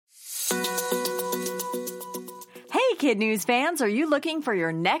Kid News fans, are you looking for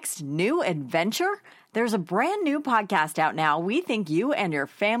your next new adventure? There's a brand new podcast out now we think you and your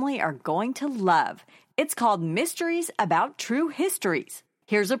family are going to love. It's called Mysteries About True Histories.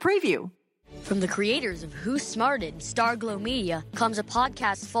 Here's a preview. From the creators of Who Smarted, Starglow Media, comes a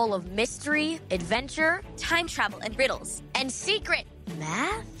podcast full of mystery, adventure, time travel and riddles, and secret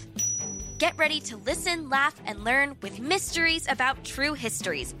math. Get ready to listen, laugh, and learn with Mysteries About True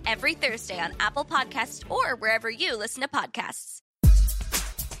Histories every Thursday on Apple Podcasts or wherever you listen to podcasts.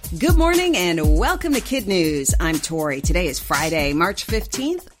 Good morning and welcome to Kid News. I'm Tori. Today is Friday, March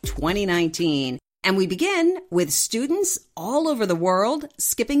 15th, 2019. And we begin with students all over the world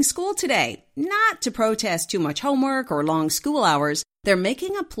skipping school today. Not to protest too much homework or long school hours. They're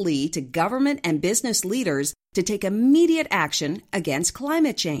making a plea to government and business leaders to take immediate action against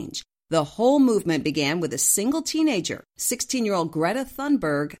climate change. The whole movement began with a single teenager, 16-year-old Greta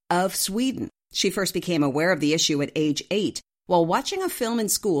Thunberg of Sweden. She first became aware of the issue at age 8 while watching a film in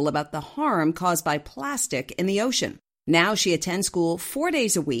school about the harm caused by plastic in the ocean. Now she attends school 4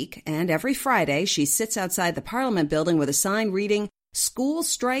 days a week, and every Friday she sits outside the Parliament building with a sign reading, "School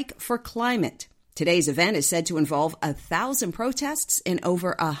Strike for Climate." Today's event is said to involve 1,000 protests in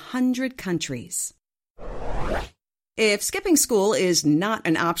over 100 countries. If skipping school is not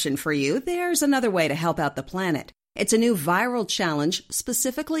an option for you, there's another way to help out the planet. It's a new viral challenge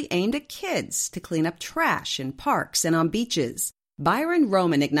specifically aimed at kids to clean up trash in parks and on beaches. Byron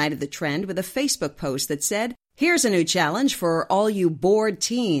Roman ignited the trend with a Facebook post that said, "Here's a new challenge for all you bored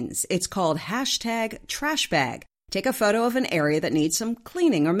teens. It's called #TrashBag. Take a photo of an area that needs some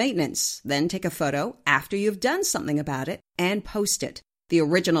cleaning or maintenance. Then take a photo after you've done something about it and post it." The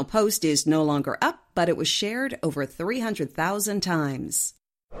original post is no longer up, but it was shared over 300,000 times.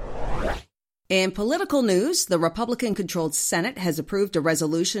 In political news, the Republican-controlled Senate has approved a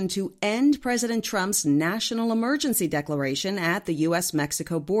resolution to end President Trump's national emergency declaration at the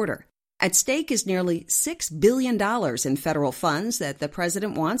U.S.-Mexico border. At stake is nearly $6 billion in federal funds that the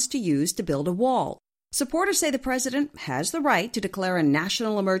president wants to use to build a wall. Supporters say the president has the right to declare a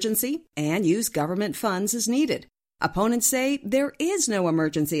national emergency and use government funds as needed. Opponents say there is no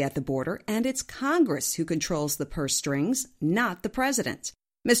emergency at the border, and it's Congress who controls the purse strings, not the president.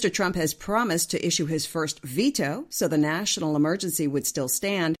 Mr. Trump has promised to issue his first veto, so the national emergency would still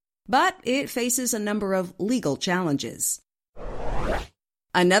stand, but it faces a number of legal challenges.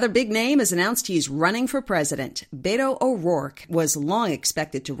 Another big name has announced he's running for president. Beto O'Rourke was long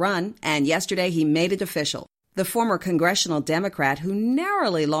expected to run, and yesterday he made it official. The former congressional Democrat who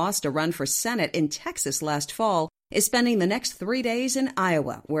narrowly lost a run for Senate in Texas last fall is spending the next 3 days in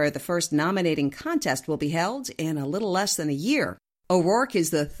Iowa, where the first nominating contest will be held in a little less than a year. O'Rourke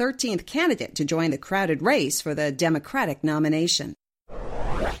is the 13th candidate to join the crowded race for the Democratic nomination.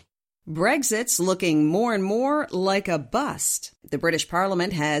 Brexit's looking more and more like a bust. The British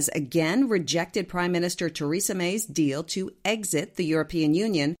Parliament has again rejected Prime Minister Theresa May's deal to exit the European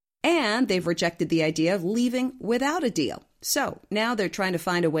Union, and they've rejected the idea of leaving without a deal. So now they're trying to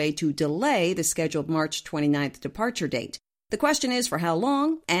find a way to delay the scheduled March 29th departure date. The question is for how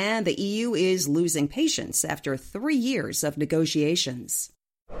long, and the EU is losing patience after 3 years of negotiations.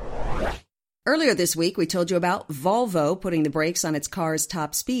 Earlier this week, we told you about Volvo putting the brakes on its car's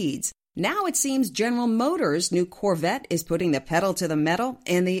top speeds. Now it seems General Motors' new Corvette is putting the pedal to the metal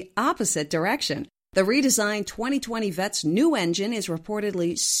in the opposite direction. The redesigned 2020 Vette's new engine is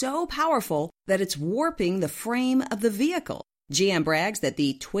reportedly so powerful that it's warping the frame of the vehicle. GM brags that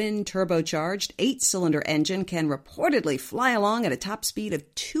the twin-turbocharged 8-cylinder engine can reportedly fly along at a top speed of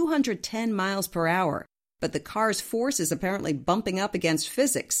 210 miles per hour. But the car's force is apparently bumping up against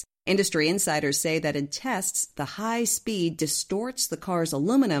physics. Industry insiders say that in tests, the high speed distorts the car's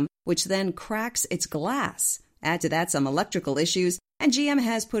aluminum, which then cracks its glass. Add to that some electrical issues, and GM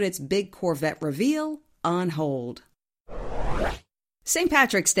has put its big Corvette reveal on hold. St.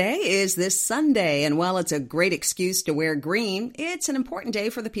 Patrick's Day is this Sunday, and while it's a great excuse to wear green, it's an important day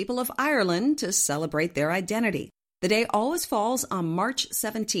for the people of Ireland to celebrate their identity. The day always falls on March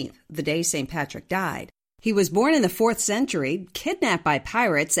 17th, the day St. Patrick died. He was born in the 4th century, kidnapped by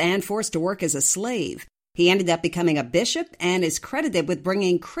pirates, and forced to work as a slave. He ended up becoming a bishop and is credited with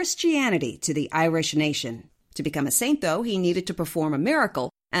bringing Christianity to the Irish nation. To become a saint, though, he needed to perform a miracle,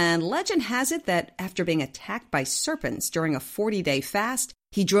 and legend has it that after being attacked by serpents during a 40-day fast,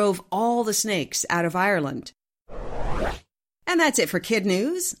 he drove all the snakes out of Ireland. And that's it for Kid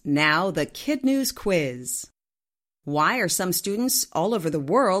News. Now the Kid News quiz. Why are some students all over the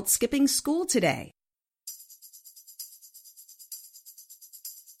world skipping school today?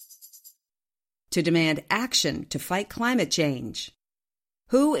 To demand action to fight climate change.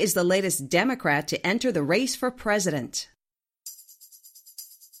 Who is the latest Democrat to enter the race for president?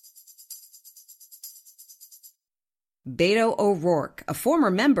 Beto O'Rourke, a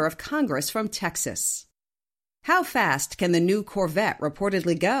former member of Congress from Texas. How fast can the new Corvette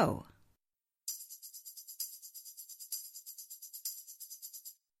reportedly go?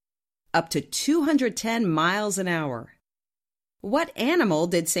 Up to 210 miles an hour. What animal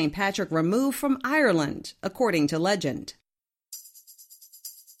did St. Patrick remove from Ireland, according to legend?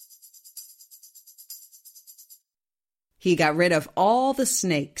 He got rid of all the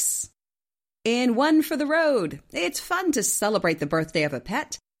snakes. In One for the Road, it's fun to celebrate the birthday of a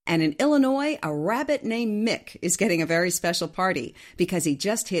pet. And in Illinois, a rabbit named Mick is getting a very special party because he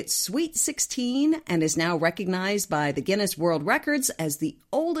just hit Sweet 16 and is now recognized by the Guinness World Records as the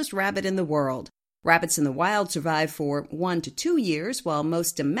oldest rabbit in the world. Rabbits in the wild survive for 1 to 2 years, while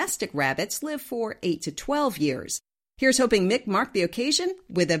most domestic rabbits live for 8 to 12 years. Here's hoping Mick marked the occasion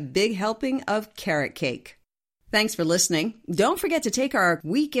with a big helping of carrot cake. Thanks for listening. Don't forget to take our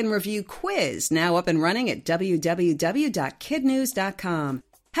Week in Review quiz, now up and running at www.kidnews.com.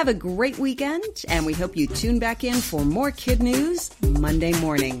 Have a great weekend, and we hope you tune back in for more Kid News Monday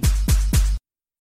morning.